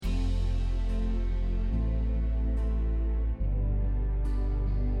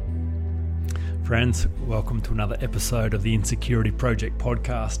friends. Welcome to another episode of the Insecurity Project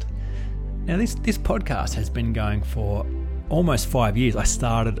podcast. Now, this podcast has been going for almost 5 years. I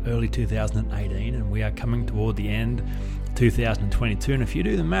started early 2018 and we are coming toward the end 2022. And if you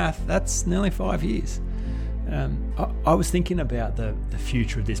do the math, that's nearly 5 years. I was thinking about the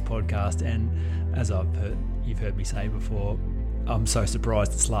future of this podcast, and as you've heard me say before, I'm so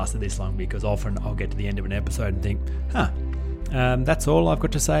surprised it's lasted this long, because often I'll get to the end of an episode and think, that's all I've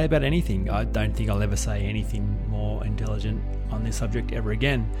got to say about anything. I don't think I'll ever say anything more intelligent on this subject ever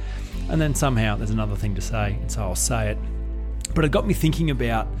again. And then somehow there's another thing to say, and so I'll say it. But it got me thinking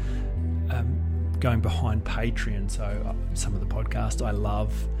about going behind Patreon. So some of the podcasts I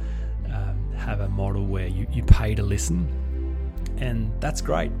love have a model where you pay to listen, and that's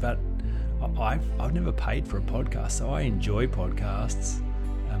great, but I've never paid for a podcast, so I enjoy podcasts,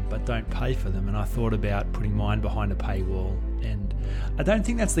 but don't pay for them. And I thought about putting mine behind a paywall, and I don't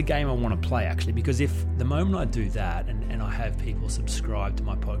think that's the game I want to play, actually, because if the moment I do that and I have people subscribe to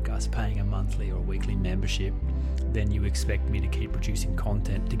my podcast paying a monthly or weekly membership, then you expect me to keep producing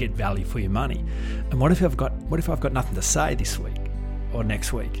content to get value for your money. And what if I've got nothing to say this week or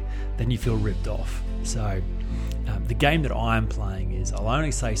next week? Then you feel ripped off. So the game that I'm playing is I'll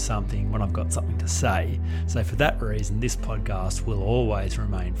only say something when I've got something to say. So for that reason, this podcast will always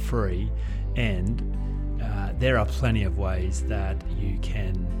remain free, and there are plenty of ways that you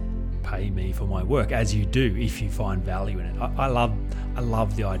can pay me for my work, as you do if you find value in it. I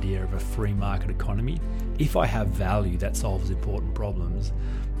love the idea of a free market economy. If I have value that solves important problems,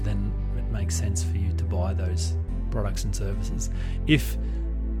 then it makes sense for you to buy those products and services. If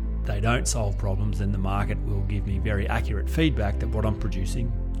they don't solve problems, then the market will give me very accurate feedback that what I'm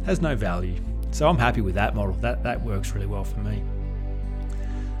producing has no value. So I'm happy with that model. That works really well for me.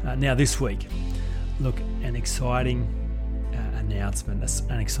 Now this week, look, an exciting announcement,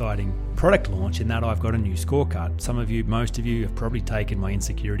 an exciting product launch, in that I've got a new scorecard. Most of you have probably taken my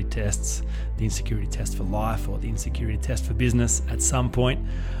insecurity tests, the insecurity test for life or the insecurity test for business at some point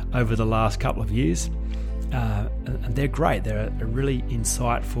over the last couple of years. And they're great. They're a really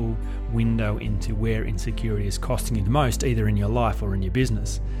insightful window into where insecurity is costing you the most, either in your life or in your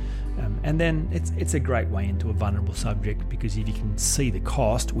business. And then it's a great way into a vulnerable subject, because if you can see the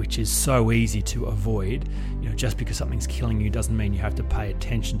cost, which is so easy to avoid, just because something's killing you doesn't mean you have to pay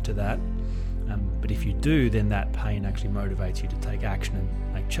attention to that. But if you do, then that pain actually motivates you to take action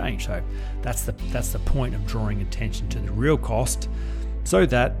and make change. So that's the point of drawing attention to the real cost, so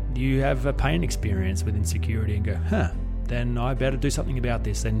that you have a pain experience with insecurity and go, then I better do something about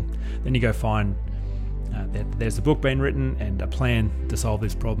this. Then you go find there's a book being written and a plan to solve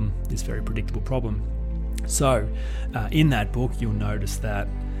this problem, this very predictable problem. So in that book, you'll notice that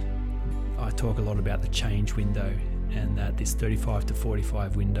I talk a lot about the change window, and that this 35 to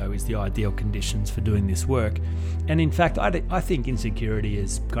 45 window is the ideal conditions for doing this work. And in fact, I think insecurity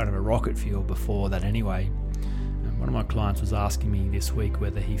is kind of a rocket fuel before that anyway. One of my clients was asking me this week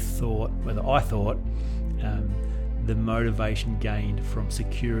whether I thought the motivation gained from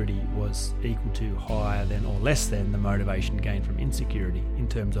security was equal to, higher than, or less than the motivation gained from insecurity in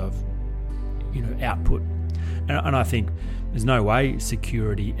terms of, output. And I think there's no way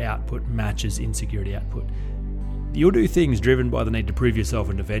security output matches insecurity output. You'll do things driven by the need to prove yourself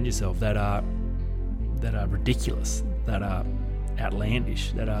and defend yourself that are ridiculous, that are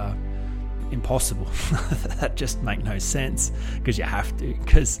outlandish, that are impossible, that just make no sense, because you have to,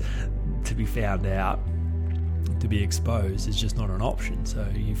 because to be found out, to be exposed is just not an option. So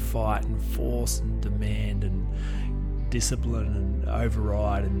you fight and force and demand and discipline and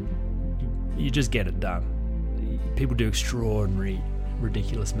override, and you just get it done. People do extraordinary,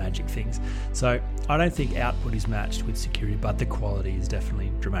 ridiculous magic things. So I don't think output is matched with security, but the quality is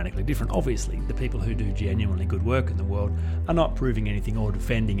definitely dramatically different. Obviously, the people who do genuinely good work in the world are not proving anything or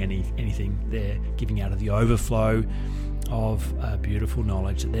defending anything. They're giving out of the overflow of beautiful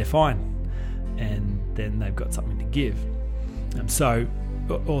knowledge that they're fine, and then they've got something to give. So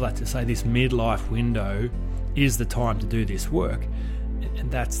all that to say, this midlife window is the time to do this work, and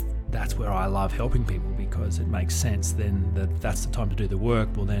that's where I love helping people, because it makes sense then that's the time to do the work.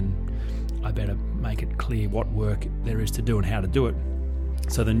 Well, then I better make it clear what work there is to do and how to do it.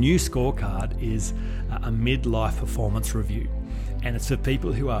 So the new scorecard is a midlife performance review, and it's for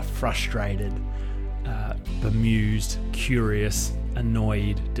people who are frustrated, bemused, curious,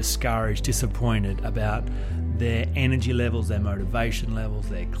 annoyed, discouraged, disappointed about their energy levels, their motivation levels,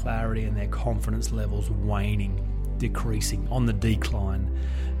 their clarity and their confidence levels waning, decreasing, on the decline.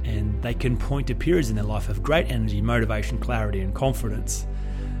 And they can point to periods in their life of great energy, motivation, clarity and confidence,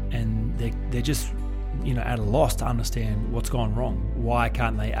 and they're just at a loss to understand what's gone wrong. Why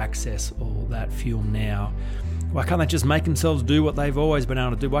can't they access all that fuel now? Why can't they just make themselves do what they've always been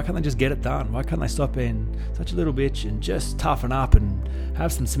able to do? Why can't they just get it done? Why can't they stop being such a little bitch and just toughen up and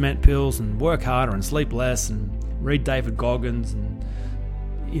have some cement pills and work harder and sleep less and read David Goggins and,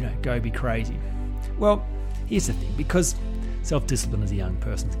 go be crazy? Well, here's the thing, because self-discipline is a young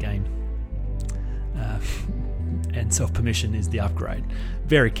person's game. And self-permission is the upgrade.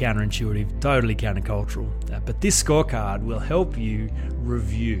 Very counterintuitive, totally countercultural. But this scorecard will help you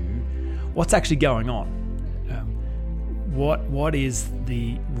review what's actually going on. What is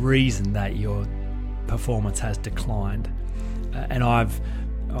the reason that your performance has declined? And I've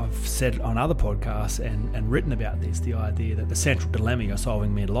said on other podcasts and written about this, the idea that the central dilemma you're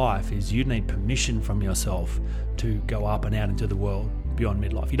solving midlife is you need permission from yourself to go up and out into the world beyond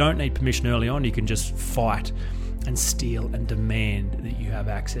midlife. You don't need permission early on. You can just fight and steal and demand that you have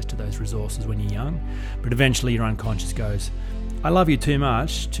access to those resources when you're young. But eventually your unconscious goes, I love you too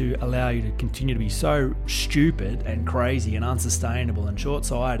much to allow you to continue to be so stupid and crazy and unsustainable and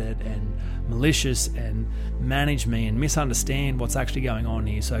short-sighted and malicious and manage me and misunderstand what's actually going on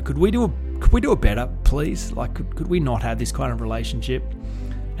here. So could we do it better, please? Like, could we not have this kind of relationship?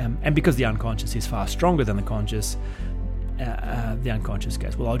 And because the unconscious is far stronger than the conscious, the unconscious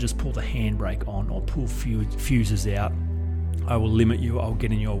goes, well, I'll just pull the handbrake on or pull fuses out. I will limit you, I'll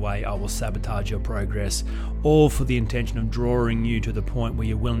get in your way, I will sabotage your progress, all for the intention of drawing you to the point where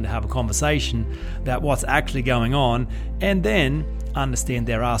you're willing to have a conversation about what's actually going on, and then understand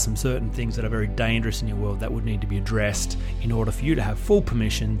there are some certain things that are very dangerous in your world that would need to be addressed in order for you to have full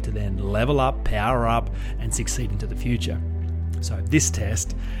permission to then level up, power up, and succeed into the future. So this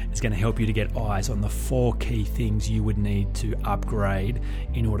test is going to help you to get eyes on the 4 key things you would need to upgrade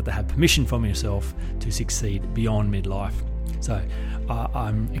in order to have permission from yourself to succeed beyond midlife. So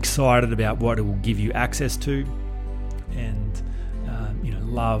I'm excited about what it will give you access to, and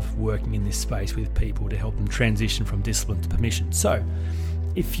love working in this space with people to help them transition from discipline to permission. So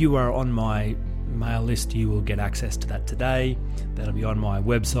if you are on my mail list, you will get access to that today. That'll be on my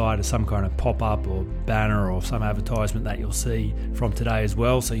website as some kind of pop-up or banner or some advertisement that you'll see from today as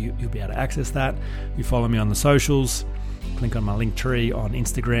well, so you'll be able to access that. You follow me on the socials, click on my link tree on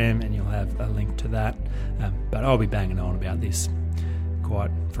Instagram and you'll have a link to that. But I'll be banging on about this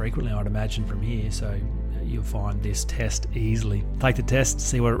quite frequently, I'd imagine, from here, so you'll find this test easily. Take the test,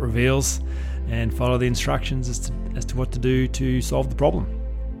 see what it reveals, and follow the instructions as to what to do to solve the problem.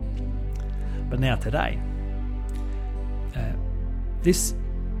 But now today, this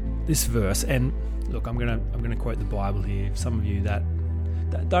verse, and look, I'm gonna quote the Bible here. Some of you that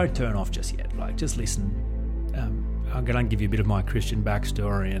don't turn off just yet, like just listen. I'm going to give you a bit of my Christian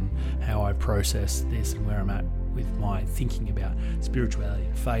backstory and how I process this and where I'm at with my thinking about spirituality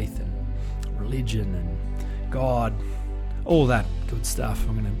and faith and religion and God, all that good stuff.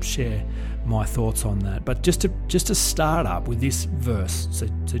 I'm going to share my thoughts on that. But just to start up with this verse, so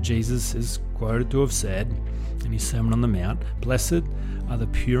Jesus is quoted to have said in his Sermon on the Mount, "Blessed are the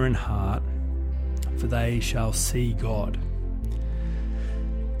pure in heart, for they shall see God."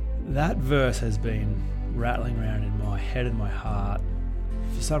 That verse has been rattling around in my head and my heart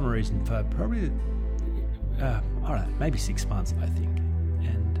for some reason for probably, I don't know, maybe 6 months, I think.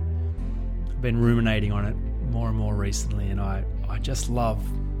 And I've been ruminating on it more and more recently, and I just love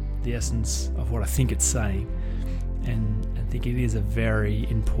the essence of what I think it's saying, and think it is a very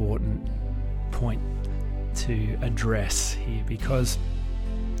important point to address here, because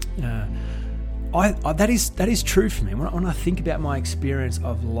that is true for me. When I think about my experience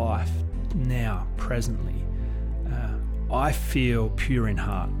of life now, presently, I feel pure in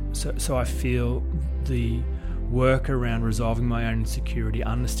heart. So I feel the work around resolving my own insecurity,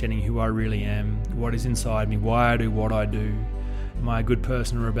 understanding who I really am, what is inside me, why I do what I do. Am I a good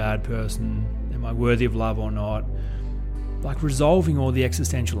person or a bad person? Am I worthy of love or not? Like resolving all the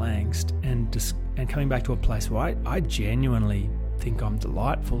existential angst and coming back to a place where I genuinely think I'm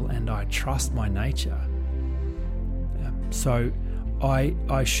delightful and I trust my nature. So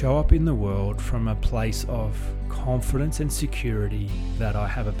I show up in the world from a place of confidence and security that I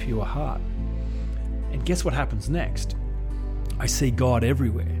have a pure heart. And guess what happens next? I see God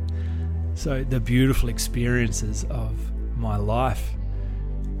everywhere. So the beautiful experiences of my life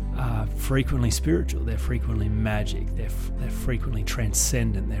are frequently spiritual. They're frequently magic. They're frequently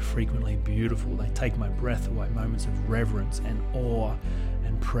transcendent. They're frequently beautiful. They take my breath away. Moments of reverence and awe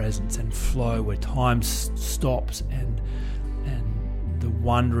and presence and flow where time stops and the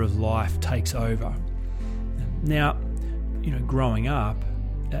wonder of life takes over. Now, growing up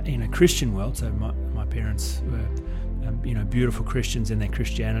in a Christian world, so my parents were, beautiful Christians, and their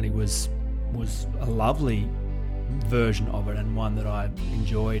Christianity was was a lovely version of it, and one that I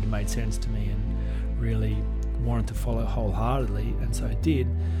enjoyed, made sense to me, and really wanted to follow wholeheartedly, and so I did.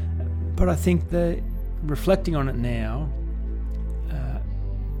 But I think that reflecting on it now,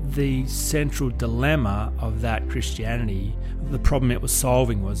 the central dilemma of that Christianity, the problem it was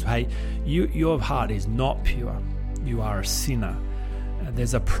solving was, hey, your heart is not pure. You are a sinner.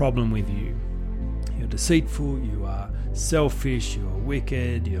 There's a problem with you. You're deceitful, you are selfish, you are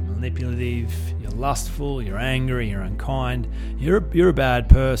wicked, you're manipulative, you're lustful, you're angry, you're unkind. You're a bad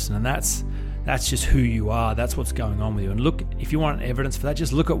person, and that's just who you are. That's what's going on with you. And look, if you want evidence for that,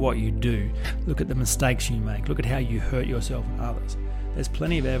 just look at what you do. Look at the mistakes you make. Look at how you hurt yourself and others. There's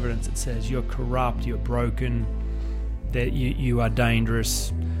plenty of evidence that says you're corrupt, you're broken, that you are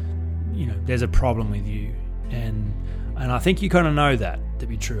dangerous. There's a problem with you. And I think you kind of know that to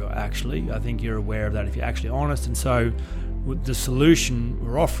be true, actually. I think you're aware of that if you're actually honest. And so the solution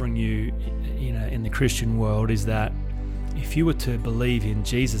we're offering you, in the Christian world is that if you were to believe in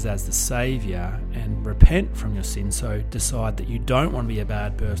Jesus as the Saviour and repent from your sin, so decide that you don't want to be a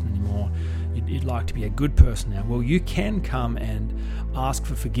bad person anymore, you'd like to be a good person now, well, you can come and ask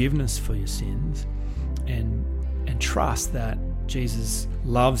for forgiveness for your sins and trust that Jesus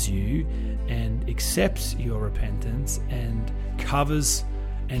loves you and accepts your repentance and covers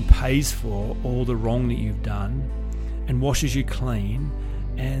and pays for all the wrong that you've done and washes you clean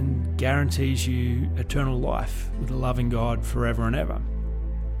and guarantees you eternal life with a loving God forever and ever.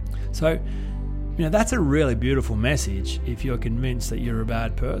 So, that's a really beautiful message if you're convinced that you're a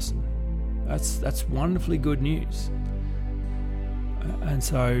bad person. That's wonderfully good news. And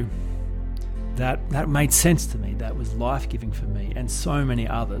so that made sense to me. That was life-giving for me and so many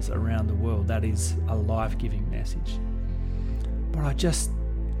others around the world. That is a life-giving message. But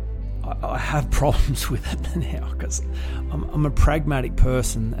I have problems with it now because I'm a pragmatic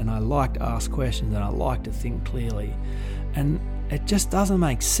person and I like to ask questions and I like to think clearly. And it just doesn't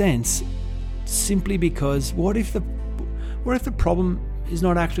make sense simply because what if the problem is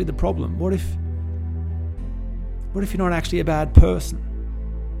not actually the problem? What if you're not actually a bad person?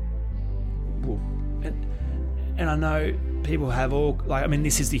 And I know people have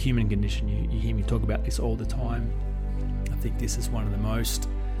this is the human condition. You hear me talk about this all the time. I think this is one of the most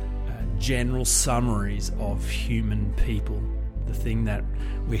general summaries of human people. The thing that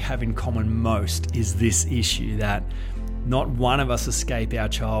we have in common most is this issue that not one of us escape our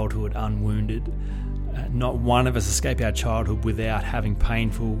childhood unwounded. Not one of us escape our childhood without having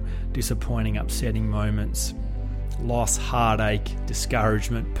painful, disappointing, upsetting moments, loss, heartache,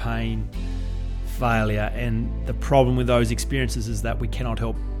 discouragement, pain, failure. And the problem with those experiences is that we cannot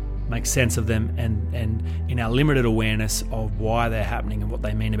help make sense of them, and in our limited awareness of why they're happening and what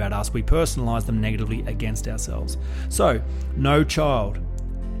they mean about us, we personalize them negatively against ourselves. So no child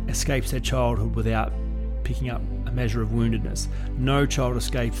escapes their childhood without picking up a measure of woundedness. No child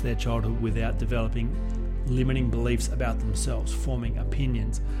escapes their childhood without developing limiting beliefs about themselves, forming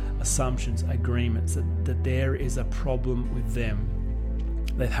opinions, assumptions, agreements that there is a problem with them.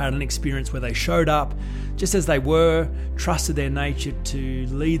 They've had an experience where they showed up just as they were, trusted their nature to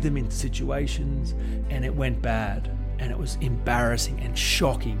lead them into situations, and it went bad. And it was embarrassing and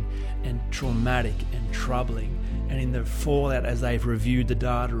shocking and traumatic and troubling. And in the fallout, as they've reviewed the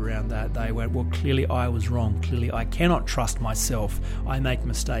data around that, they went, well, clearly I was wrong. Clearly I cannot trust myself. I make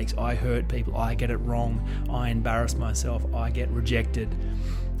mistakes. I hurt people. I get it wrong. I embarrass myself. I get rejected.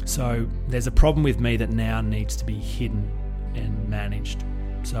 So there's a problem with me that now needs to be hidden and managed.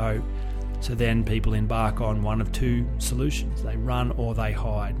 So then people embark on one of two solutions. They run or they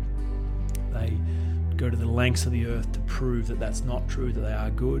hide. They go to the lengths of the earth to prove that that's not true, that they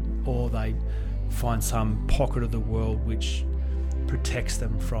are good, or they find some pocket of the world which protects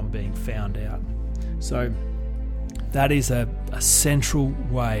them from being found out. So that is a central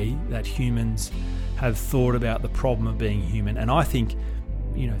way that humans have thought about the problem of being human. And I think,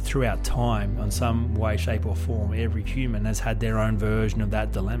 throughout time, in some way, shape or form, every human has had their own version of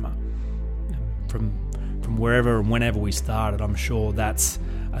that dilemma. From wherever and whenever we started, I'm sure that's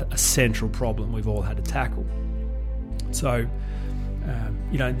a central problem we've all had to tackle. So,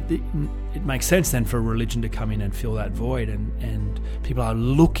 it makes sense then for a religion to come in and fill that void, and people are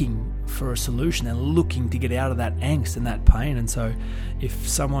looking for a solution. They're looking to get out of that angst and that pain. And so if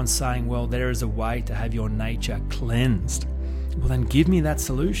someone's saying, well, there is a way to have your nature cleansed, well, then give me that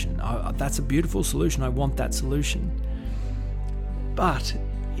solution. That's a beautiful solution. I want that solution. But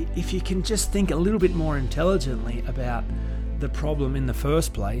if you can just think a little bit more intelligently about the problem in the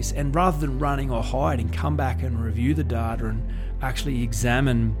first place, and rather than running or hiding, come back and review the data and actually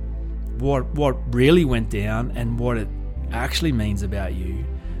examine what really went down and what it actually means about you,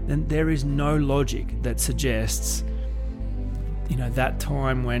 then there is no logic that suggests, that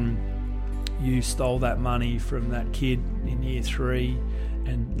time when you stole that money from that kid in year 3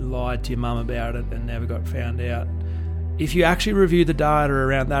 and lied to your mum about it and never got found out. If you actually review the data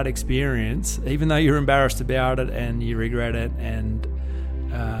around that experience, even though you're embarrassed about it and you regret it and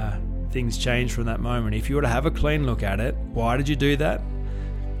things change from that moment, if you were to have a clean look at it, why did you do that?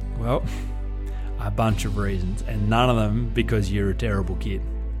 Well, a bunch of reasons, and none of them because you're a terrible kid.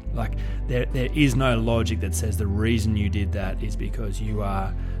 Like, there is no logic that says the reason you did that is because you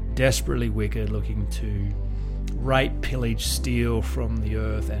are desperately wicked, looking to rape, pillage, steal from the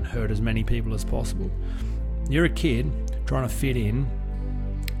earth and hurt as many people as possible. You're a kid trying to fit in,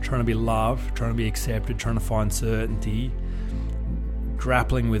 trying to be loved, trying to be accepted, trying to find certainty,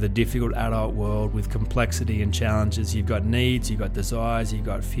 grappling with a difficult adult world with complexity and challenges. You've got needs, you've got desires, you've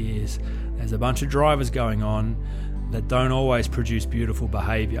got fears. There's a bunch of drivers going on that don't always produce beautiful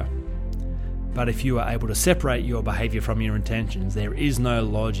behaviour. But if you are able to separate your behaviour from your intentions, there is no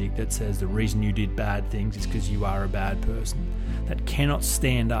logic that says the reason you did bad things is because you are a bad person. That cannot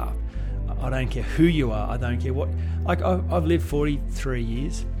stand up. I don't care who you are. I don't care what. Like, I've lived 43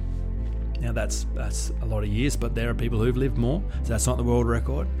 years. Now that's a lot of years, but there are people who've lived more, so that's not the world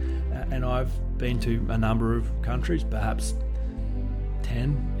record. And I've been to a number of countries, perhaps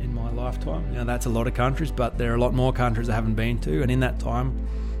 10 in my lifetime. Now that's a lot of countries, but there are a lot more countries I haven't been to. And in that time,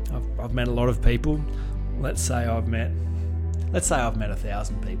 I've met a lot of people. Let's say I've met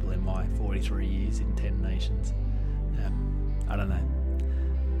 1,000 people in my 43 years in 10 nations. I don't know.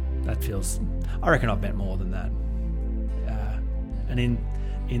 I reckon I've met more than that. And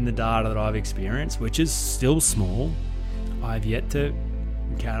in the data that I've experienced, which is still small, I've yet to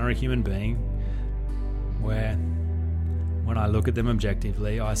encounter a human being where, when I look at them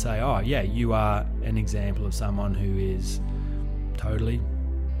objectively, I say, oh yeah, you are an example of someone who is totally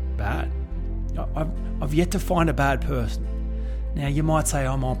bad. I've yet to find a bad person. Now, you might say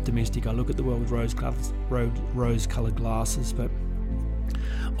I'm optimistic, I look at the world with rose-coloured glasses, but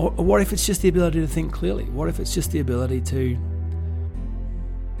or what if it's just the ability to think clearly? What if it's just the ability to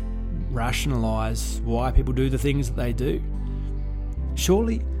rationalise why people do the things that they do?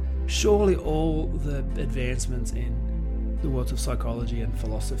 Surely all the advancements in the worlds of psychology and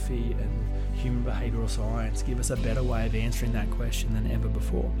philosophy and human behavioural science give us a better way of answering that question than ever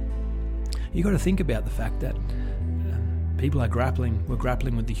before. You've got to think about the fact that people were grappling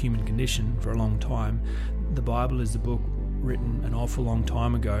with the human condition for a long time. The Bible is the book written an awful long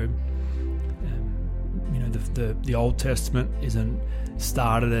time ago. The Old Testament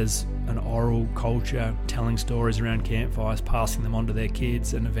started as an oral culture, telling stories around campfires, passing them on to their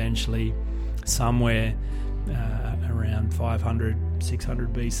kids, and eventually, somewhere around 500,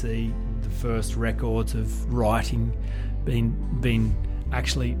 600 BC, the first records of writing being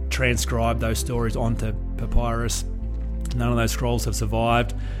actually transcribed those stories onto papyrus. None of those scrolls have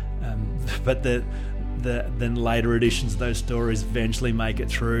survived, but then later editions of those stories eventually make it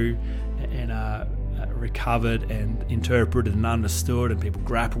through and are recovered and interpreted and understood, and people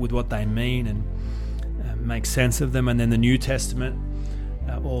grapple with what they mean and make sense of them. And then the New Testament,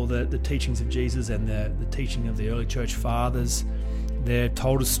 all the teachings of Jesus and the teaching of the early church fathers, they're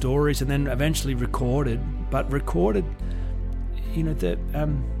told as stories and then eventually recorded. But recorded, the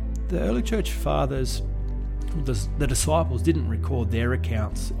early church fathers, the disciples didn't record their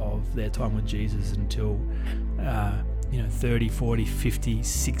accounts of their time with Jesus until 30, 40, 50,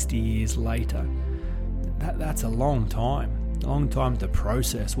 60 years later. That's a long time to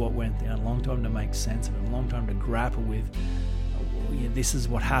process what went down, a long time to make sense of it, a long time to grapple with, this is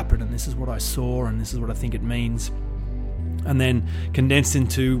what happened and this is what I saw and this is what I think it means. And then condensed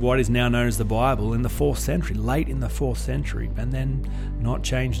into what is now known as the Bible in the 4th century, late in the 4th century, and then not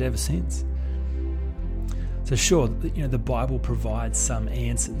changed ever since. So sure, the Bible provides some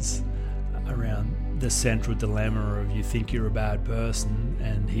answers around the central dilemma of you think you're a bad person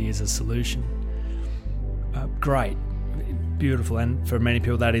and here's a solution. Great, beautiful, and for many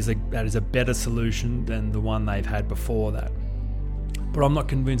people that is a better solution than the one they've had before that. But I'm not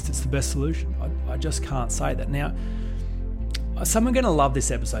convinced it's the best solution. I just can't say that. Now, some are going to love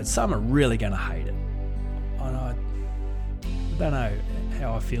this episode, some are really going to hate it. I don't know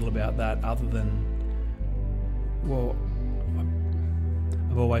how I feel about that, other than, well,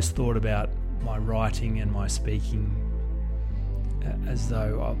 I've always thought about my writing and my speaking as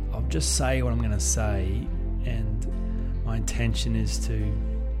though I'll just say what I'm going to say, and my intention is to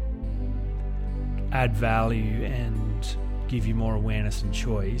add value and give you more awareness and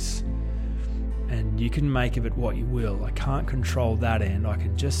choice, and you can make of it what you will. I can't control that end. I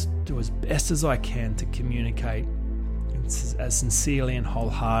can just do as best as I can to communicate as sincerely and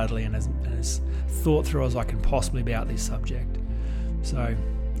wholeheartedly and as thought through as I can possibly about this subject. So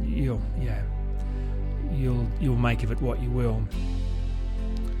you'll make of it what you will.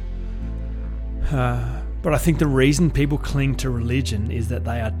 But I think the reason people cling to religion is that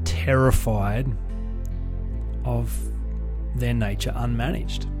they are terrified of their nature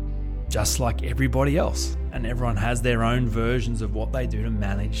unmanaged, just like everybody else. And everyone has their own versions of what they do to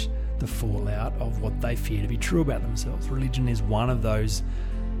manage the fallout of what they fear to be true about themselves. Religion is one of those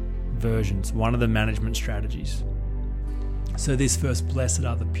versions, one of the management strategies. So this verse, blessed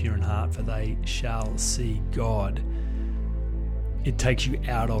are the pure in heart, for they shall see God. It takes you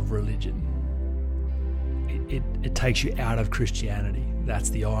out of religion. It takes you out of Christianity. That's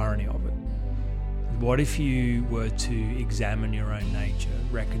the irony of it. What if you were to examine your own nature,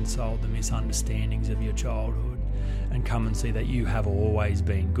 reconcile the misunderstandings of your childhood, and come and see that you have always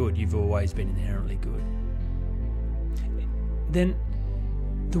been good, you've always been inherently good? Then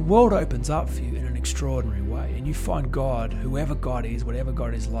the world opens up for you in an extraordinary way, and you find God, whoever God is, whatever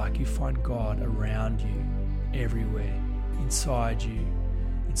God is like, you find God around you, everywhere, inside you,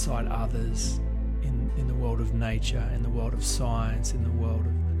 inside others, in the world of nature, in the world of science, in the world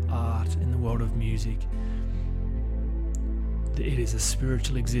of art, in the world of music. It is a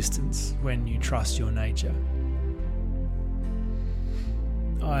spiritual existence when you trust your nature.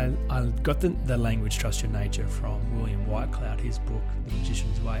 I got the language "trust your nature" from William Whitecloud, his book The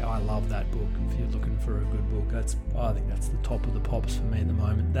Magician's Way. I love that book. If you're looking for a good book, I think that's the top of the pops for me at the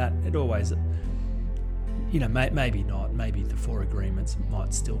moment. That it always, maybe not. Maybe the Four Agreements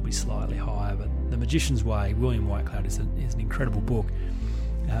might still be slightly higher, but The Magician's Way, William Whitecloud, is an incredible book.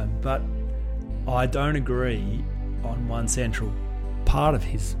 But I don't agree on one central part of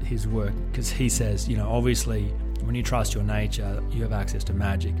his work, because he says, obviously, when you trust your nature, you have access to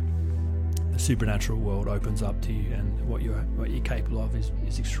magic. The supernatural world opens up to you, and what you're capable of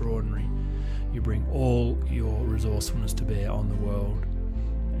is extraordinary. You bring all your resourcefulness to bear on the world,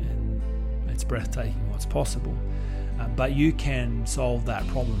 and it's breathtaking what's possible. But you can solve that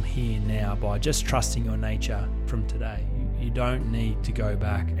problem here now by just trusting your nature from today. You don't need to go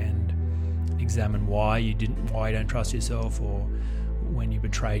back and examine why you don't trust yourself, or when you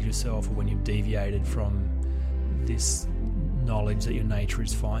betrayed yourself, or when you've deviated from this knowledge that your nature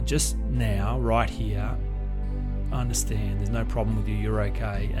is fine. Just now, right here, understand there's no problem with you, you're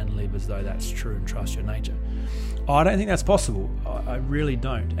okay, and live as though that's true and trust your nature. I don't think that's possible. I really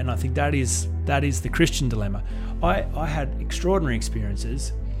don't. And I think that is the Christian dilemma. I had extraordinary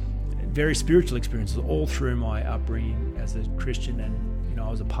experiences, very spiritual experiences, all through my upbringing as a Christian. And I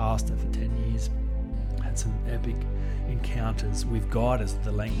was a pastor for 10 years, had some epic encounters with God, as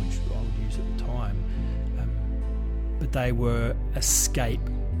the language I would use at the time. But they were escape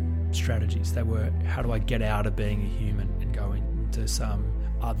strategies. They were, how do I get out of being a human and go into some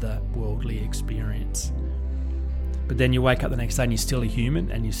other worldly experience? But then you wake up the next day and you're still a human,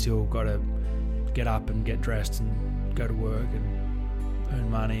 and you still got to get up and get dressed and go to work and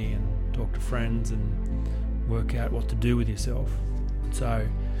earn money and talk to friends and work out what to do with yourself. So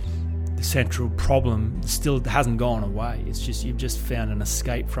the central problem still hasn't gone away. It's just you've just found an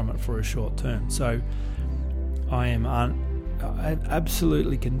escape from it for a short term. So I'm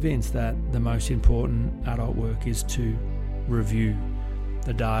absolutely convinced that the most important adult work is to review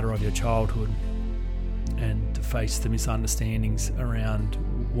the data of your childhood and to face the misunderstandings around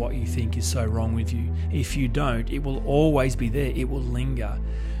what you think is so wrong with you. If you don't, it will always be there. It will linger.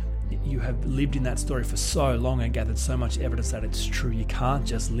 You have lived in that story for so long and gathered so much evidence that it's true. You can't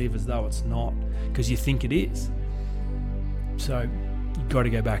just live as though it's not, because you think it is. So you've got to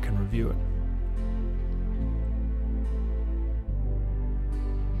go back and review it.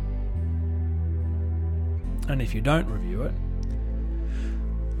 And if you don't review it,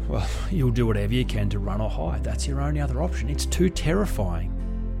 well, you'll do whatever you can to run or hide. That's your only other option. It's too terrifying,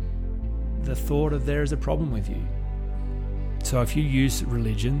 the thought of there is a problem with you. So if you use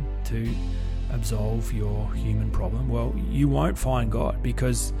religion to absolve your human problem, well, you won't find God,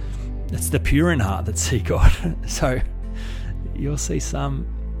 because it's the pure in heart that see God. So you'll see some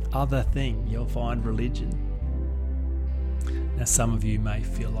other thing. You'll find religion. Now, some of you may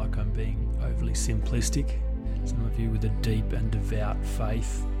feel like I'm being overly simplistic. Some of you with a deep and devout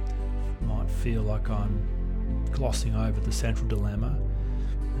faith might feel like I'm glossing over the central dilemma.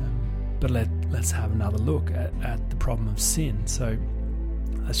 But let's have another look at the problem of sin. So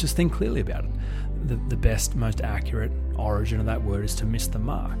let's just think clearly about it. The best, most accurate origin of that word is to miss the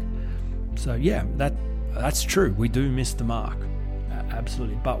mark. So yeah, that's true. We do miss the mark.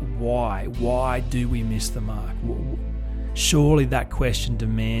 Absolutely. But why? Why do we miss the mark? Surely that question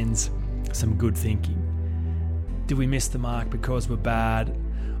demands some good thinking. do we miss the mark because we're bad,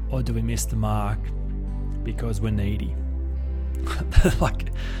 or do we miss the mark because we're needy?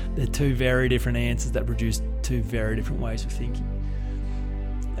 Like, they're two very different answers that produce two very different ways of thinking.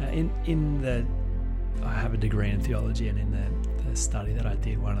 I have a degree in theology, and in the study that I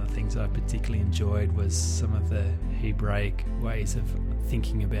did, one of the things I particularly enjoyed was some of the Hebraic ways of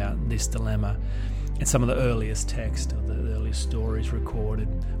thinking about this dilemma, and some of the earliest text, or the earliest stories recorded,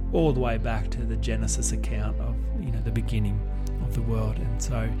 all the way back to the Genesis account of the beginning of the world. And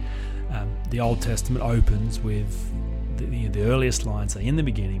so the Old Testament opens with the earliest lines say, "In the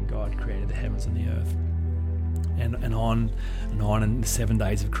beginning, God created the heavens and the earth," and on in the 7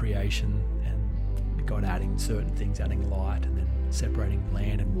 days of creation, and God adding certain things, adding light, and then separating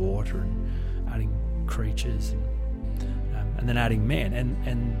land and water, and adding creatures, and then adding man,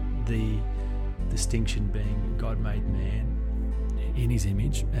 and the distinction being God made man in his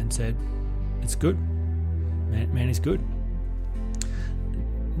image and said, "It's good. Man is good."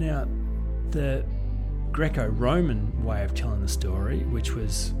 Now, the Greco-Roman way of telling the story, which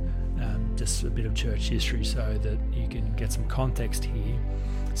was just a bit of church history so that you can get some context here.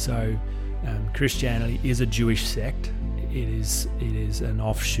 So Christianity is a Jewish sect. It is an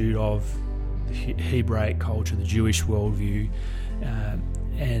offshoot of the Hebraic culture, the Jewish worldview,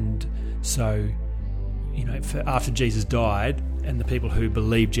 and so after Jesus died, and the people who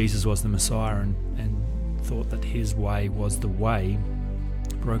believed Jesus was the Messiah and thought that his way was the way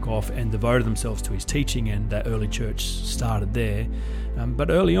broke off and devoted themselves to his teaching, and that early church started there. But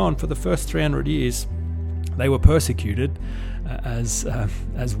early on, for the first 300 years, they were persecuted as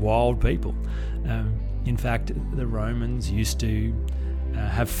wild people. In fact, the Romans used to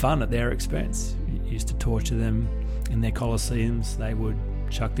have fun at their expense. Used to torture them in their colosseums. They would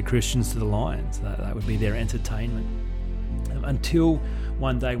chuck the Christians to the lions. That would be their entertainment. Until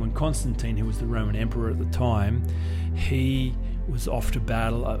one day when Constantine, who was the Roman emperor at the time, he was off to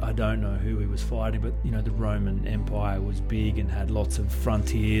battle. I don't know who he was fighting, but the Roman Empire was big and had lots of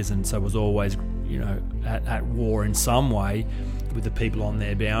frontiers, and so was always at war in some way with the people on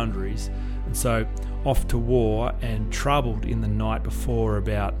their boundaries. And so off to war, and troubled in the night before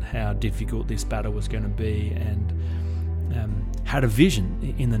about how difficult this battle was going to be, and had a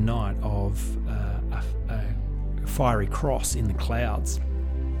vision in the night of a fiery cross in the clouds,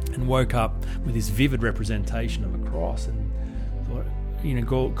 and woke up with this vivid representation of a cross, and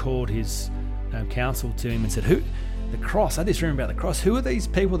thought, called his council to him and said, "Who? The cross? I had this dream about the cross. Who are these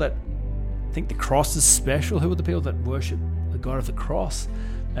people that think the cross is special? Who are the people that worship the God of the cross?"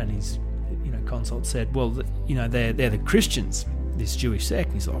 And his consort said, "Well, they're the Christians, this Jewish sect."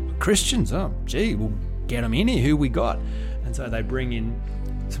 And he's like, "Christians? Oh, gee, we'll get them in here. Who we got?" And so they bring in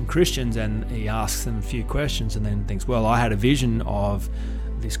some Christians, and he asks them a few questions, and then thinks, "Well, I had a vision of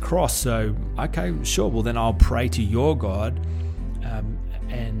this cross, so okay, sure. Well, then I'll pray to your God,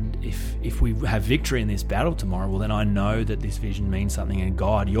 and if we have victory in this battle tomorrow, well, then I know that this vision means something, and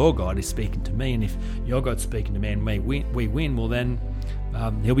your God is speaking to me. And if your God's speaking to me and we win, well, then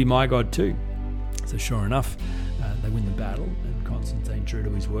he'll be my God too." So sure enough, they win the battle, and Constantine, true to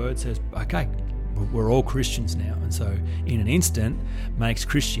his word, says, "Okay, we're all Christians now." And so in an instant makes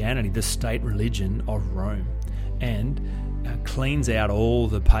Christianity the state religion of Rome, and cleans out all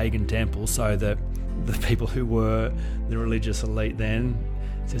the pagan temples, so that the people who were the religious elite then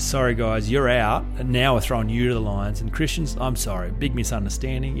says, "Sorry guys, you're out, and now we're throwing you to the lions. And Christians, I'm sorry, big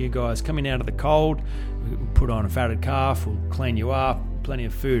misunderstanding. You guys coming out of the cold, we'll put on a fatted calf, we'll clean you up, plenty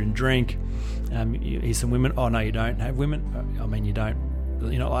of food and drink. Here's some women. Oh no, you don't have women. I mean, you don't.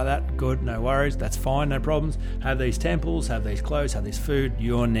 You're not like that. Good, no worries. That's fine, no problems. Have these temples, have these clothes, have this food.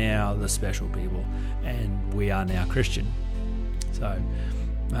 You're now the special people, and we are now Christian." So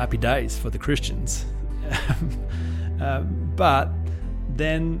happy days for the Christians. But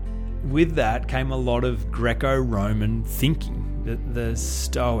then with that came a lot of Greco-Roman thinking. The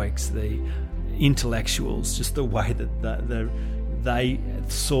Stoics, the intellectuals, just the way that they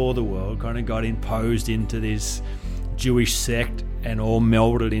saw the world kind of got imposed into this Jewish sect and all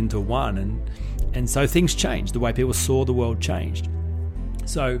melded into one. And so things changed. The way people saw the world changed.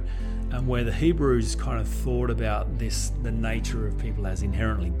 So where the Hebrews kind of thought about the nature of people as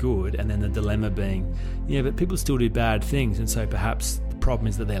inherently good, and then the dilemma being, but people still do bad things, and so perhaps the problem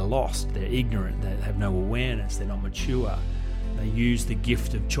is that they're lost, they're ignorant, they have no awareness, they're not mature, they use the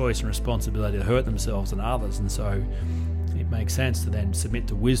gift of choice and responsibility to hurt themselves and others, and so it makes sense to then submit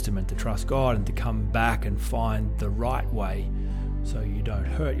to wisdom and to trust God and to come back and find the right way so you don't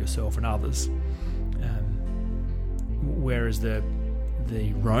hurt yourself and others. Whereas the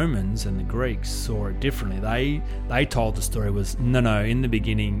Romans and the Greeks saw it differently. They told the story was, no, in the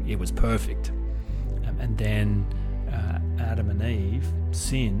beginning it was perfect. And then Adam and Eve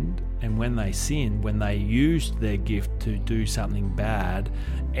sinned, and when they sinned, when they used their gift to do something bad,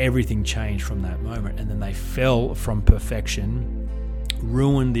 everything changed from that moment, and then they fell from perfection,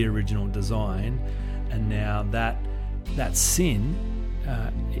 ruined the original design, and now that sin,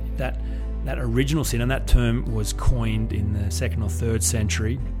 that original sin, and that term was coined in the 2nd or 3rd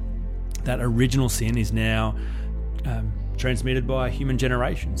century, that original sin is now transmitted by human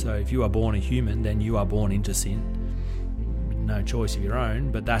generation. So if you are born a human, then you are born into sin. No choice of your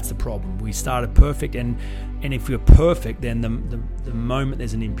own, but that's the problem. We started perfect, and if you're perfect, then the moment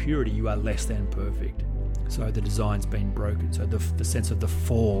there's an impurity, you are less than perfect. So the design's been broken. So the sense of the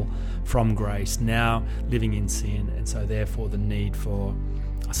fall from grace, now living in sin, and so therefore the need for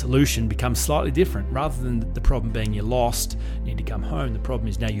a solution becomes slightly different. Rather than the problem being you're lost, you need to come home, the problem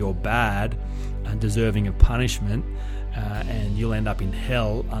is now you're bad and deserving of punishment, and you'll end up in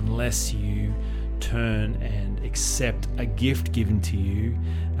hell unless you turn and accept a gift given to you,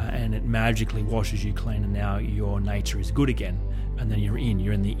 and it magically washes you clean, and now your nature is good again, and then you're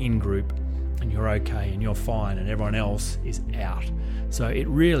in the in group, and you're okay and you're fine, and everyone else is out. So it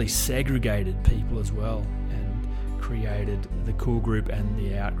really segregated people as well, and created the cool group and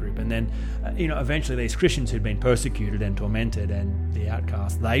the out group. And then eventually these Christians who'd been persecuted and tormented and the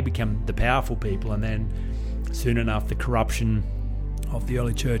outcasts, they become the powerful people, and then soon enough the corruption of the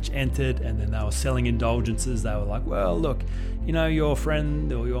early church entered, and then they were selling indulgences. They were like, well, look, your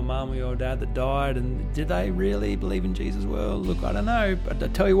friend or your mum or your dad that died, and did they really believe in Jesus? Well, look, I don't know, but I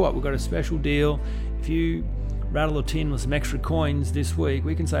tell you what, we've got a special deal. If you rattle a tin with some extra coins this week,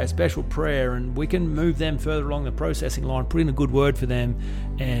 we can say a special prayer, and we can move them further along the processing line, put in a good word for them,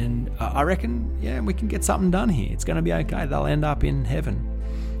 and I reckon, we can get something done here. It's going to be okay. They'll end up in heaven.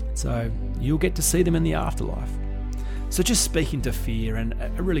 So you'll get to see them in the afterlife. So just speaking to fear, and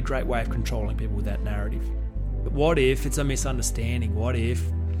a really great way of controlling people with that narrative. But what if it's a misunderstanding? What if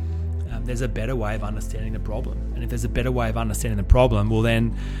there's a better way of understanding the problem? And if there's a better way of understanding the problem, well,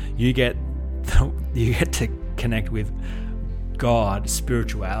 then you get to connect with God,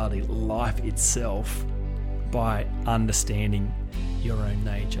 spirituality, life itself, by understanding your own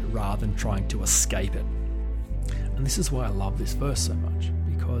nature rather than trying to escape it. And this is why I love this verse so much,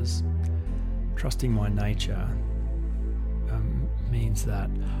 because trusting my nature means that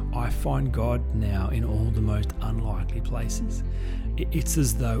I find God now in all the most unlikely places. It's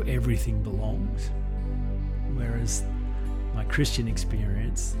as though everything belongs. Whereas my Christian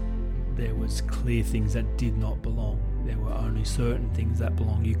experience, there was clear things that did not belong. There were only certain things that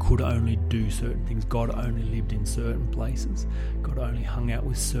belonged. You could only do certain things. God only lived in certain places. God only hung out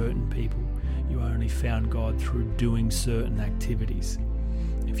with certain people. You only found God through doing certain activities.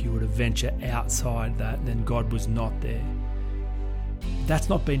 If you were to venture outside that, then God was not there. That's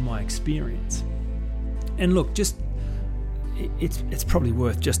not been my experience. And look, it's probably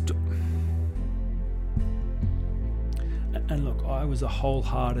worth just... And look, I was a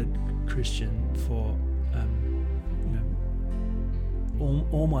wholehearted Christian for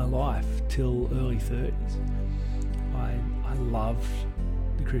all my life till early 30s. I loved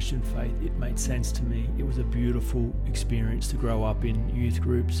the Christian faith. It made sense to me. It was a beautiful experience to grow up in youth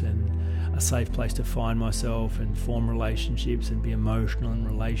groups, and a safe place to find myself and form relationships and be emotional and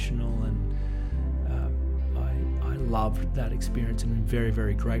relational. And I loved that experience and I'm very,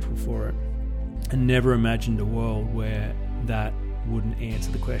 very grateful for it. And never imagined a world where that wouldn't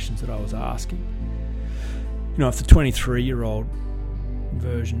answer the questions that I was asking. If the 23-year-old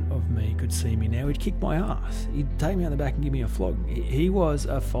version of me could see me now, he'd kick my ass. He'd take me out the back and give me a flog. He was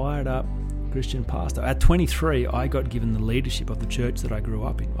a fired up Christian pastor. At 23, I got given the leadership of the church that I grew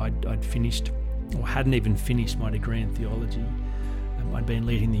up in. I'd finished, or hadn't even finished, my degree in theology. I'd been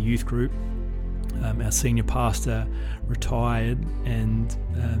leading the youth group. Our senior pastor retired, and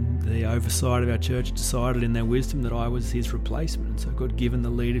the oversight of our church decided in their wisdom that I was his replacement. And so I got given the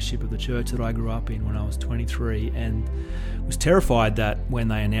leadership of the church that I grew up in when I was 23, and was terrified that when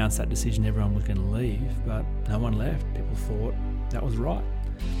they announced that decision, everyone was going to leave, but no one left. People thought that was right,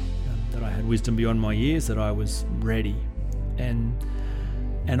 that I had wisdom beyond my years, that I was ready. And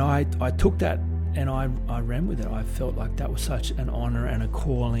I took that, and I ran with it. I felt like that was such an honor and a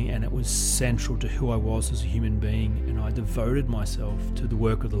calling, and it was central to who I was as a human being. And I devoted myself to the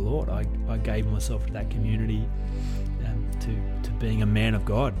work of the Lord. I gave myself to that community and to being a man of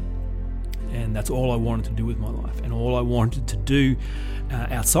God. And that's all I wanted to do with my life. And all I wanted to do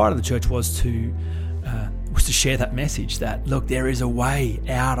outside of the church was to share that message that, look, there is a way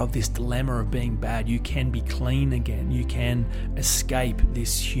out of this dilemma of being bad. You can be clean again. You can escape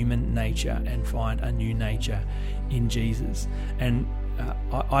this human nature and find a new nature in Jesus. And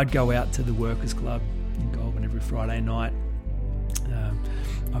I'd go out to the Workers Club in Goulburn every Friday night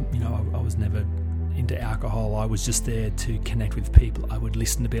I was never into alcohol. I was just there to connect with people. I would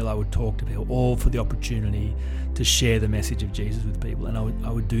listen to people, I would talk to people, all for the opportunity to share the message of Jesus with people. And I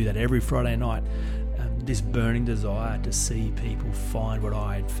would do that every Friday night. This burning desire to see people find what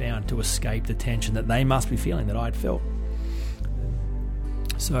I had found, to escape the tension that they must be feeling that I had felt.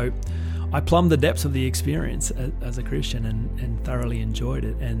 So I plumbed the depths of the experience as a Christian and thoroughly enjoyed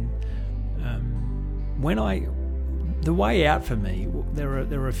it. And the way out for me, there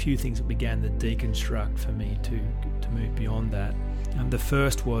were a few things that began to deconstruct for me to move beyond that. The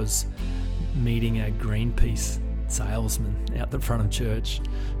first was meeting a Greenpeace salesman out the front of church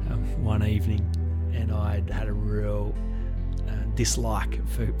one evening, and I'd had a real dislike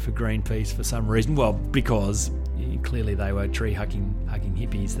for Greenpeace for some reason. Well, because clearly they were tree-hugging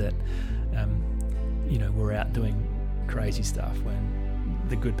hippies that were out doing crazy stuff when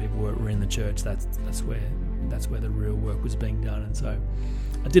the good people were in the church. That's where the real work was being done. And so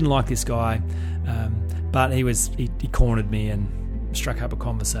I didn't like this guy, but he cornered me and struck up a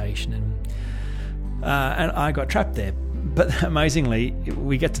conversation, and I got trapped there. But amazingly,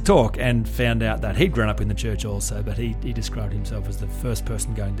 we get to talk and found out that he'd grown up in the church also, but he described himself as the first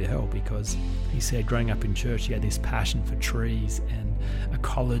person going to hell, because he said growing up in church he had this passion for trees and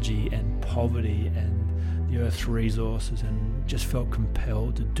ecology and poverty and the earth's resources, and just felt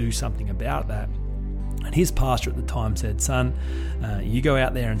compelled to do something about that. And his pastor at the time said, "Son, you go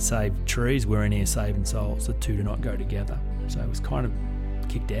out there and save trees, we're in here saving souls. The two do not go together." So I was kind of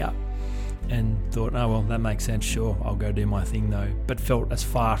kicked out and thought, oh, well, that makes sense, sure, I'll go do my thing though. But felt as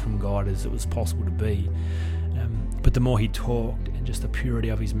far from God as it was possible to be. But the more he talked, and just the purity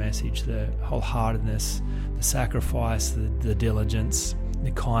of his message, the wholeheartedness, the sacrifice, the diligence,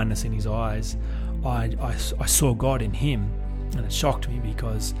 the kindness in his eyes, I saw God in him. And it shocked me,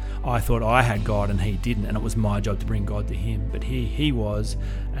 because I thought I had God and he didn't, and it was my job to bring God to him. But he was,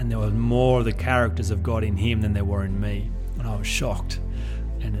 and there was more of the characters of God in him than there were in me. And I was shocked,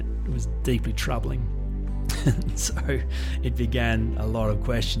 and it was deeply troubling. So it began a lot of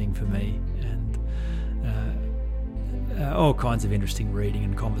questioning for me, and all kinds of interesting reading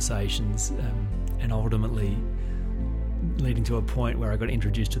and conversations, and ultimately leading to a point where I got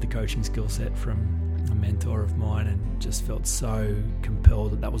introduced to the coaching skill set from a mentor of mine, and just felt so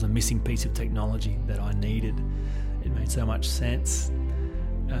compelled that was a missing piece of technology that I needed. It made so much sense,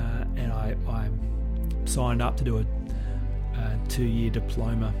 and I signed up to do a 2-year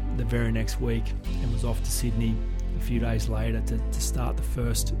diploma the very next week, and was off to Sydney a few days later to start the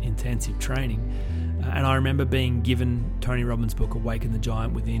first intensive training. And I remember being given Tony Robbins' book Awaken the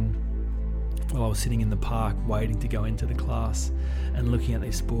Giant Within while I was sitting in the park waiting to go into the class, and looking at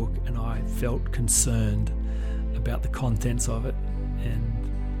this book, and I felt concerned about the contents of it, and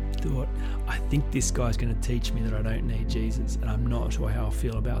thought, I think this guy's going to teach me that I don't need Jesus, and I'm not sure how I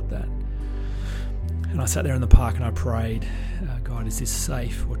feel about that. And I sat there in the park and I prayed, God, is this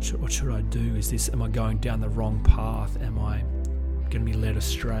safe? What should I do? Am I going down the wrong path? Am I going to be led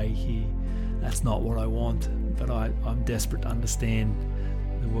astray here? That's not what I want, but I'm desperate to understand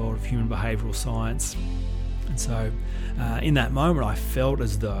the world of human behavioural science. And so in that moment I felt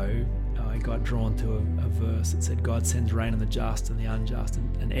as though I got drawn to a verse that said, God sends rain on the just and the unjust,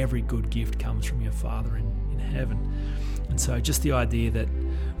 and every good gift comes from your Father in heaven. And so just the idea that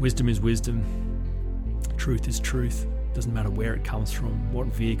wisdom is wisdom, truth is truth, doesn't matter where it comes from, what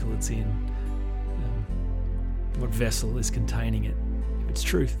vehicle it's in, what vessel is containing it. If it's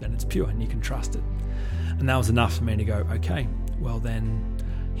truth, then it's pure and you can trust it. And that was enough for me to go, okay, well then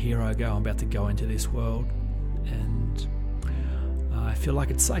here I go, I'm about to go into this world, and I feel like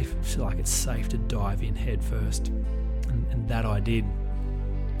it's safe. I feel like it's safe to dive in head first, and that I did,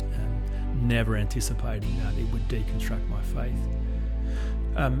 never anticipating that it would deconstruct my faith.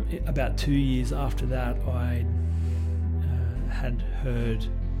 About 2 years after that, I had heard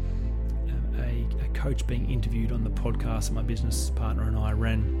a coach being interviewed on the podcast my business partner and I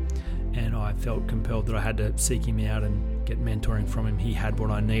ran, and I felt compelled that I had to seek him out and get mentoring from him. He had what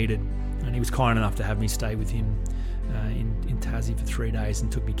I needed, and he was kind enough to have me stay with him in Tassie for 3 days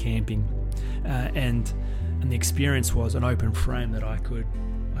and took me camping. And the experience was an open frame that I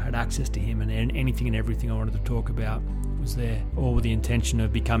had access to him, and anything and everything I wanted to talk about was there, all with the intention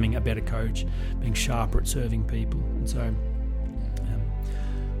of becoming a better coach, being sharper at serving people. And so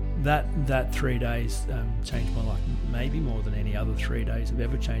that 3 days changed my life, maybe more than any other 3 days have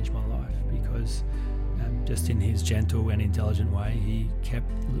ever changed my life, because just in his gentle and intelligent way, he kept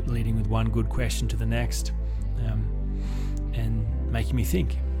leading with one good question to the next, and making me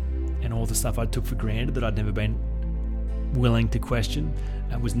think. And all the stuff I took for granted that I'd never been willing to question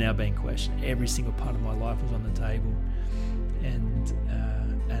was now being questioned. Every single part of my life was on the table, and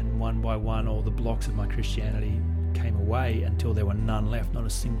one by one all the blocks of my Christianity came away until there were none left, not a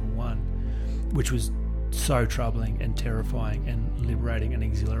single one, which was so troubling and terrifying and liberating and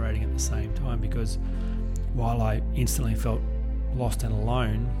exhilarating at the same time, because while I instantly felt lost and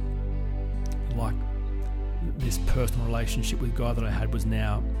alone, like this personal relationship with God that I had was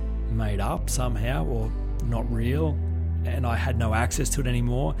now made up somehow or not real, and I had no access to it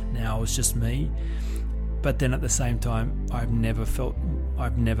anymore. Now it was just me. But then at the same time, I've never felt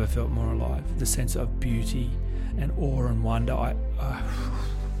more alive. The sense of beauty and awe and wonder, I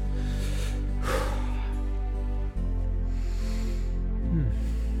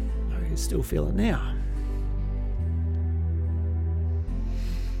can still feel it now.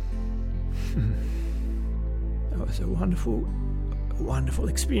 That was a wonderful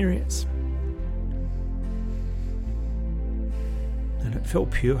experience. And it felt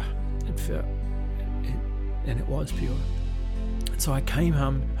pure. And it was pure. So I came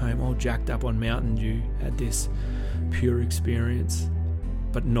home all jacked up on Mountain Dew, had this pure experience,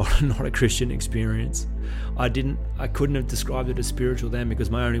 but not a Christian experience. I couldn't have described it as spiritual then, because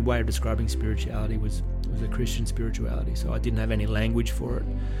my only way of describing spirituality was a Christian spirituality. So I didn't have any language for it.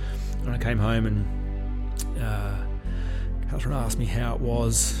 And I came home and Catherine asked me how it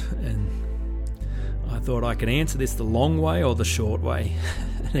was, and I thought I could answer this the long way or the short way.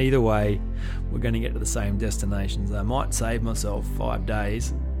 And either way, we're going to get to the same destinations. I might save myself 5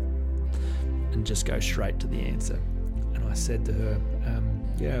 days and just go straight to the answer. And I said to her,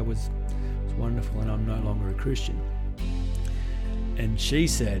 it was wonderful, and I'm no longer a Christian. And she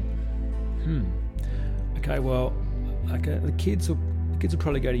said, the kids will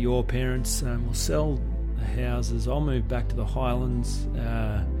probably go to your parents. We'll sell the houses. I'll move back to the Highlands.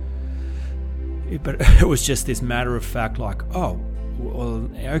 But it was just this matter of fact, like, oh, well,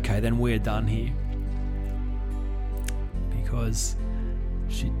 okay, then we're done here. Because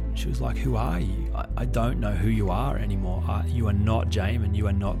she was like, who are you? I don't know who you are anymore. You are not Jamin. You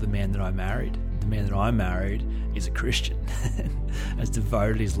are not the man that I married. The man that I married is a Christian, has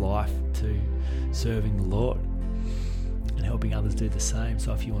devoted his life to serving the Lord and helping others do the same.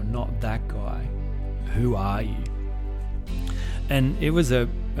 So if you are not that guy, who are you? And it was a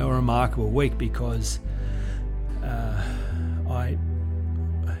remarkable week, because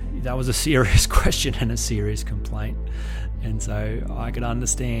that was a serious question and a serious complaint, and so I could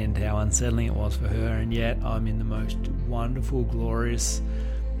understand how unsettling it was for her, and yet I'm in the most wonderful, glorious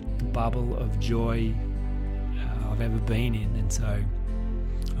bubble of joy I've ever been in. And so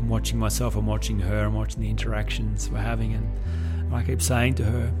I'm watching myself, I'm watching her, I'm watching the interactions we're having, and I keep saying to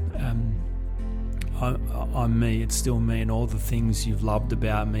her, I'm me, it's still me, and all the things you've loved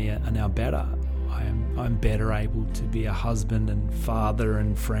about me are now better. I'm better able to be a husband and father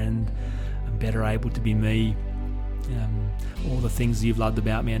and friend. I'm better able to be me. All the things you've loved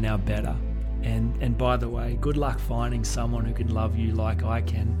about me are now better. And by the way, good luck finding someone who can love you like I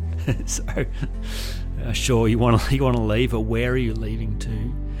can. So, sure, you want to leave, but where are you leaving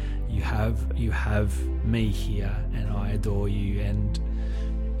to? You have me here, and I adore you, and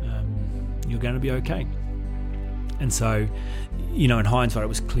you're going to be okay. And so, in hindsight, it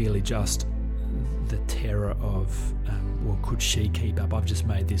was clearly just the terror of, could she keep up? I've just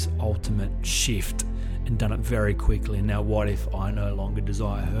made this ultimate shift and done it very quickly. And now what if I no longer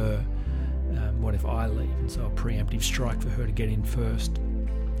desire her? What if I leave? And so a preemptive strike for her to get in first.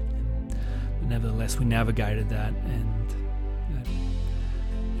 But nevertheless, we navigated that, and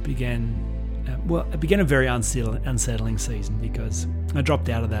it began a very unsettling season, because I dropped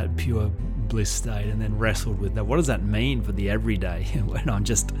out of that pure bliss state and then wrestled with that. What does that mean for the everyday when I'm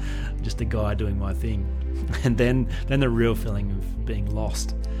just a guy doing my thing? And then the real feeling of being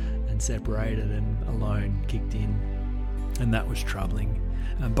lost and separated and alone kicked in, and that was troubling.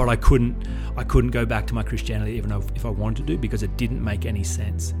 But I couldn't go back to my Christianity even if I wanted to, because it didn't make any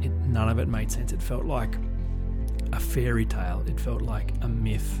sense. None of it made sense. It felt like a fairy tale. It felt like a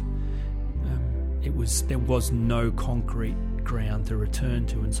myth. There was no concrete ground to return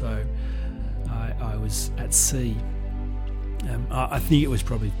to, and so I was at sea. I think it was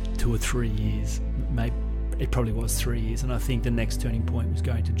probably 2 or 3 years. Maybe it probably was 3 years, and I think the next turning point was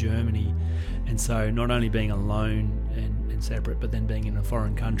going to Germany. And so not only being alone and separate, but then being in a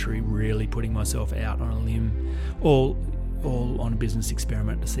foreign country, really putting myself out on a limb, all on a business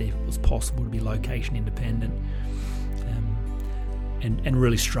experiment to see if it was possible to be location independent, and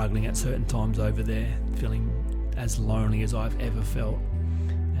really struggling at certain times over there, feeling as lonely as I've ever felt.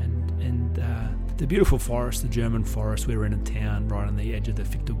 And the beautiful forest, the German forest, we were in a town right on the edge of the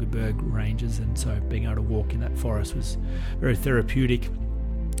Fichtelgebirge ranges, and so being able to walk in that forest was very therapeutic.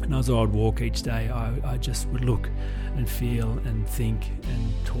 And as I would walk each day, I just would look and feel and think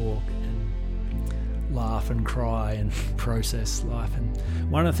and talk and laugh and cry and process life. And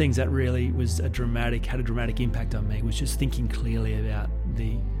one of the things that really had a dramatic impact on me was just thinking clearly about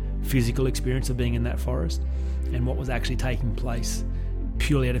the physical experience of being in that forest and what was actually taking place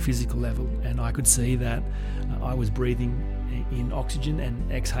purely at a physical level. And I could see that I was breathing in oxygen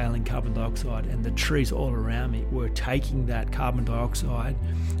and exhaling carbon dioxide, and the trees all around me were taking that carbon dioxide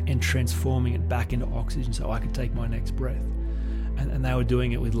and transforming it back into oxygen so I could take my next breath. And they were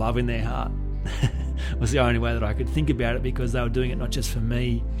doing it with love in their heart. It was the only way that I could think about it, because they were doing it not just for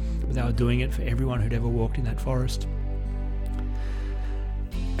me, but they were doing it for everyone who'd ever walked in that forest.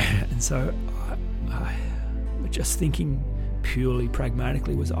 And so I just thinking purely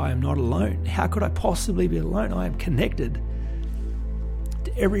pragmatically was, I am not alone. How could I possibly be alone? I am connected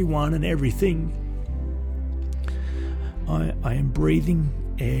to everyone and everything. I am breathing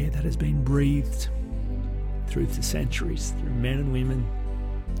air that has been breathed through the centuries, through men and women,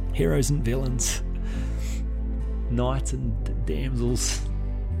 heroes and villains, knights and damsels,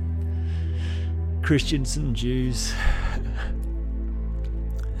 Christians and Jews,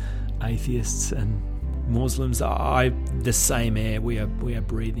 atheists and Muslims. The same air, we are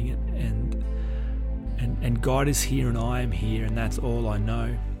breathing it, and God is here and I am here, and that's all I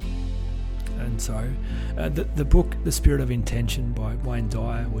know. And so the book The Spirit of Intention by Wayne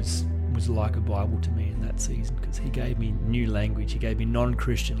Dyer was like a Bible to me in that season, because he gave me new language. He gave me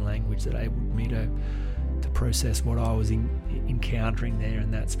non-Christian language that enabled me to process what I was encountering there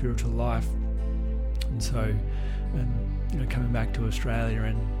in that spiritual life. And so coming back to Australia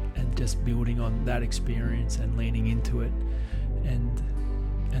and just building on that experience and leaning into it,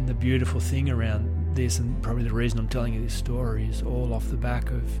 and the beautiful thing around this, and probably the reason I'm telling you this story, is all off the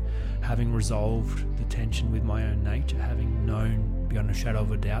back of having resolved the tension with my own nature, having known beyond a shadow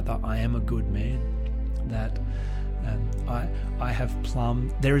of a doubt that I am a good man, that I have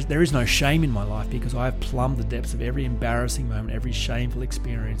plumbed, there is no shame in my life, because I have plumbed the depths of every embarrassing moment, every shameful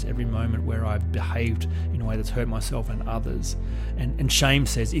experience, every moment where I've behaved in a way that's hurt myself and others. And shame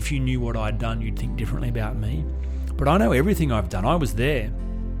says, if you knew what I'd done, you'd think differently about me. But I know everything I've done. I was there,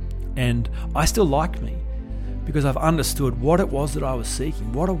 and I still like me, because I've understood what it was that I was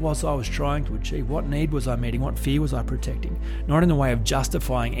seeking, what it was I was trying to achieve, what need was I meeting, what fear was I protecting, not in a way of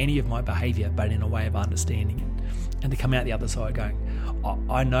justifying any of my behaviour, but in a way of understanding it. And to come out the other side going,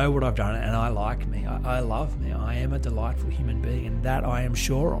 I know what I've done, and I like me, I love me, I am a delightful human being, and that I am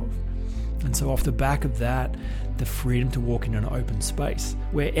sure of. And so off the back of that, the freedom to walk in an open space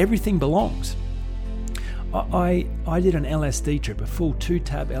where everything belongs. I did an LSD trip, a full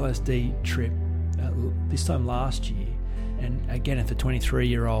 2-tab LSD trip, this time last year. And again, if the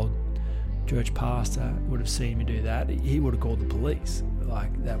 23-year-old church pastor would have seen me do that, he would have called the police.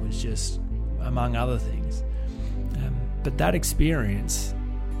 Like, that was just, among other things. But that experience,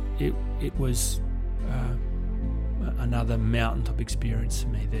 it was another mountaintop experience for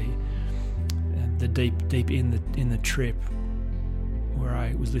me. The deep in the trip, where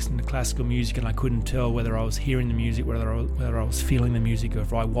I was listening to classical music and I couldn't tell whether I was hearing the music, whether I was feeling the music, or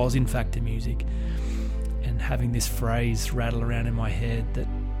if I was in fact the music, and having this phrase rattle around in my head that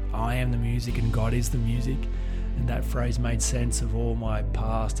I am the music and God is the music, and that phrase made sense of all my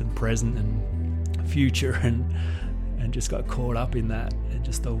past and present and future, and just got caught up in that, and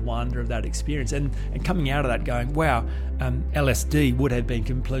just the wonder of that experience, and coming out of that going, wow, LSD would have been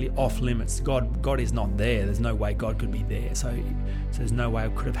completely off limits. God is not there. There's no way God could be there. So there's no way I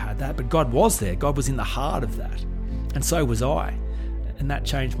could have had that. But God was there. God was in the heart of that, and so was I, and that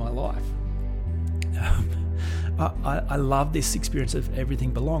changed my life. I love this experience of everything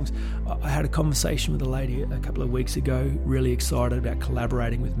belongs. I had a conversation with a lady a couple of weeks ago, really excited about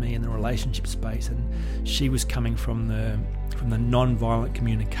collaborating with me in the relationship space, and she was coming from the non-violent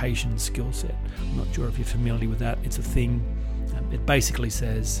communication skill set. I'm not sure if you're familiar with that. It's a thing. It basically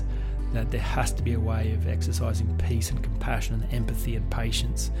says that there has to be a way of exercising peace and compassion and empathy and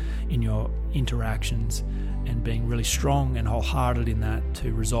patience in your interactions, and being really strong and wholehearted in that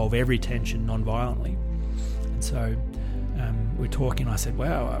to resolve every tension non-violently. So we're talking, I said,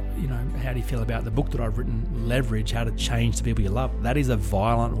 wow, how do you feel about the book that I've written, Leverage, How to Change the People You Love? That is a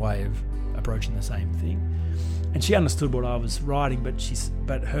violent way of approaching the same thing. And she understood what I was writing,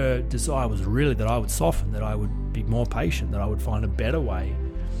 but her desire was really that I would soften, that I would be more patient, that I would find a better way.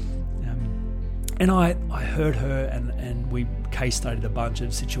 And I heard her, and we case studied a bunch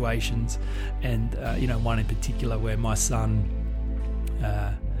of situations, and one in particular where my son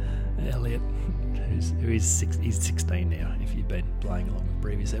Elliot, he's 16 now. If you've been playing along with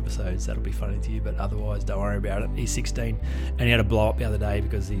previous episodes, that'll be funny to you, but otherwise don't worry about it. He's 16 and he had a blow up the other day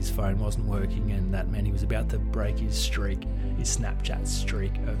because his phone wasn't working, and that meant he was about to break his Snapchat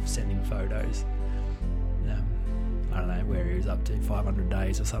streak of sending photos. I don't know where he was up to, 500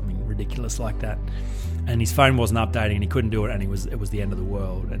 days or something ridiculous like that, and his phone wasn't updating and he couldn't do it, and it was the end of the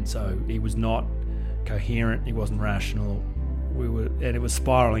world. And so he was not coherent, he wasn't rational, and it was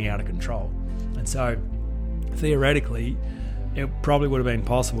spiraling out of control. And so theoretically it probably would have been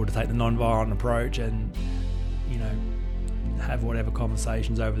possible to take the non-violent approach and, you know, have whatever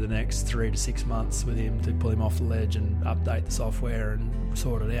conversations over the next 3 to 6 months with him to pull him off the ledge and update the software and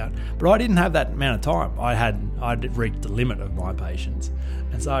sort it out. But I didn't have that amount of time. I'd reached the limit of my patience,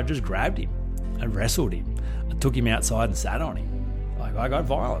 and so I just grabbed him and wrestled him. I took him outside and sat on him. Like, I got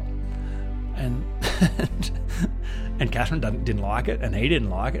violent, and and Catherine didn't like it, and he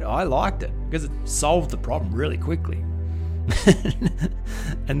didn't like it. I liked it because it solved the problem really quickly.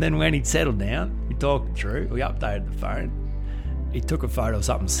 And then when he'd settled down, we talked it through. We updated the phone. He took a photo of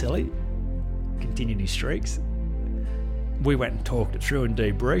something silly, continued his streaks. We went and talked it through and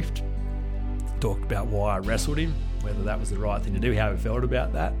debriefed, talked about why I wrestled him, whether that was the right thing to do, how we felt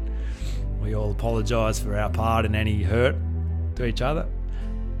about that. We all apologised for our part in any hurt to each other.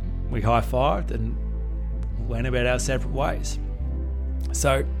 We high-fived and went about our separate ways.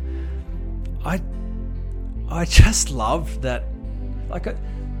 So I just loved that. Like,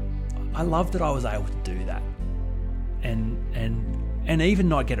 I loved that I was able to do that. And even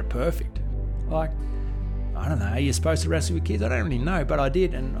not get it perfect. Like, I don't know, you're supposed to wrestle with kids? I don't really know, but I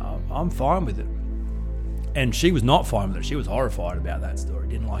did, and I'm fine with it. And she was not fine with it. She was horrified about that story,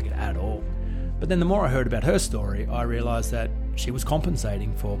 didn't like it at all. But then the more I heard about her story, I realised that she was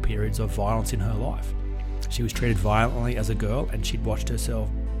compensating for periods of violence in her life. She was treated violently as a girl, and she'd watched herself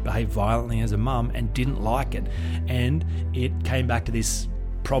behave violently as a mum and didn't like it. And it came back to this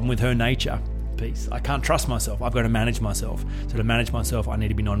problem with her nature piece. I can't trust myself. I've got to manage myself. So to manage myself, I need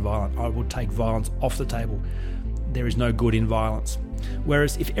to be non-violent. I will take violence off the table. There is no good in violence.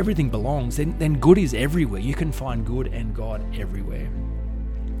 Whereas if everything belongs, then good is everywhere. You can find good and God everywhere.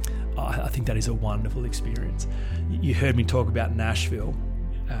 I think that is a wonderful experience. You heard me talk about Nashville.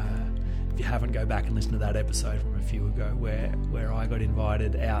 If you haven't, go back and listen to that episode from a few ago where I got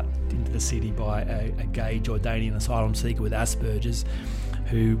invited out into the city by a gay Jordanian asylum seeker with Asperger's,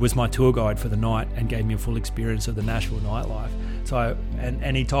 who was my tour guide for the night and gave me a full experience of the Nashville nightlife. So,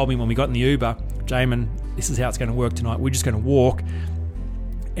 and he told me when we got in the Uber, Jamin, this is how it's going to work tonight. We're just going to walk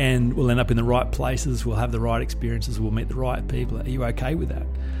and we'll end up in the right places. We'll have the right experiences. We'll meet the right people. Are you okay with that?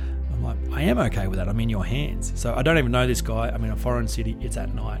 I'm like, I am okay with that. I'm in your hands. So I don't even know this guy. I'm in a foreign city. It's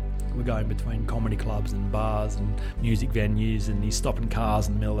at night. We're going between comedy clubs and bars and music venues, and he's stopping cars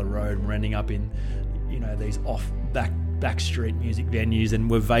in the middle of the road, and we're ending up in, you know, these off back street music venues, and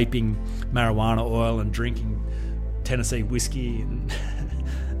we're vaping marijuana oil and drinking Tennessee whiskey and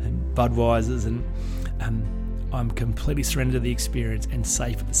Budweisers, and I'm completely surrendered to the experience and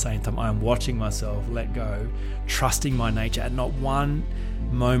safe at the same time. I am watching myself let go, trusting my nature. At not one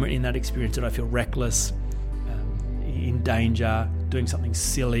moment in that experience did I feel reckless, in danger, doing something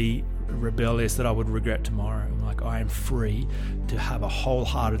silly, rebellious that I would regret tomorrow. I'm like, I am free to have a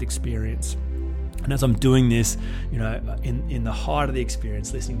wholehearted experience. And as I'm doing this, you know, in the height of the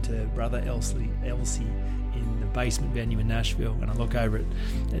experience, listening to Brother Elsie in the basement venue in Nashville, and I look over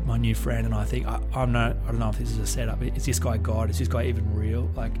at my new friend and I think, I don't know if this is a setup. Is this guy God? Is this guy even real?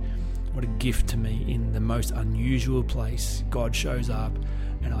 Like, what a gift to me. In the most unusual place, God shows up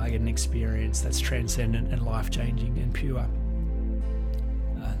and I get an experience that's transcendent and life-changing and pure.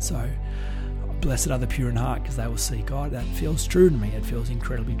 And so, blessed are the pure in heart, because they will see God. That feels true to me. It feels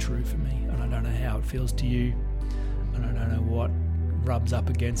incredibly true for me. And I don't know how it feels to you. And I don't know what rubs up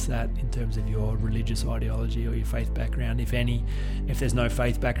against that in terms of your religious ideology or your faith background, if any. If there's no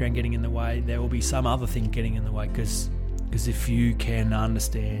faith background getting in the way, there will be some other thing getting in the way, because if you can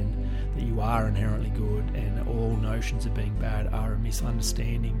understand that you are inherently good and all notions of being bad are a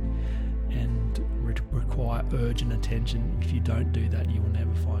misunderstanding and require urgent attention, if you don't do that, you will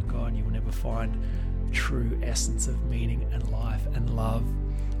never find God. You will never find true essence of meaning and life and love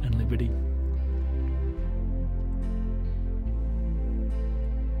and liberty.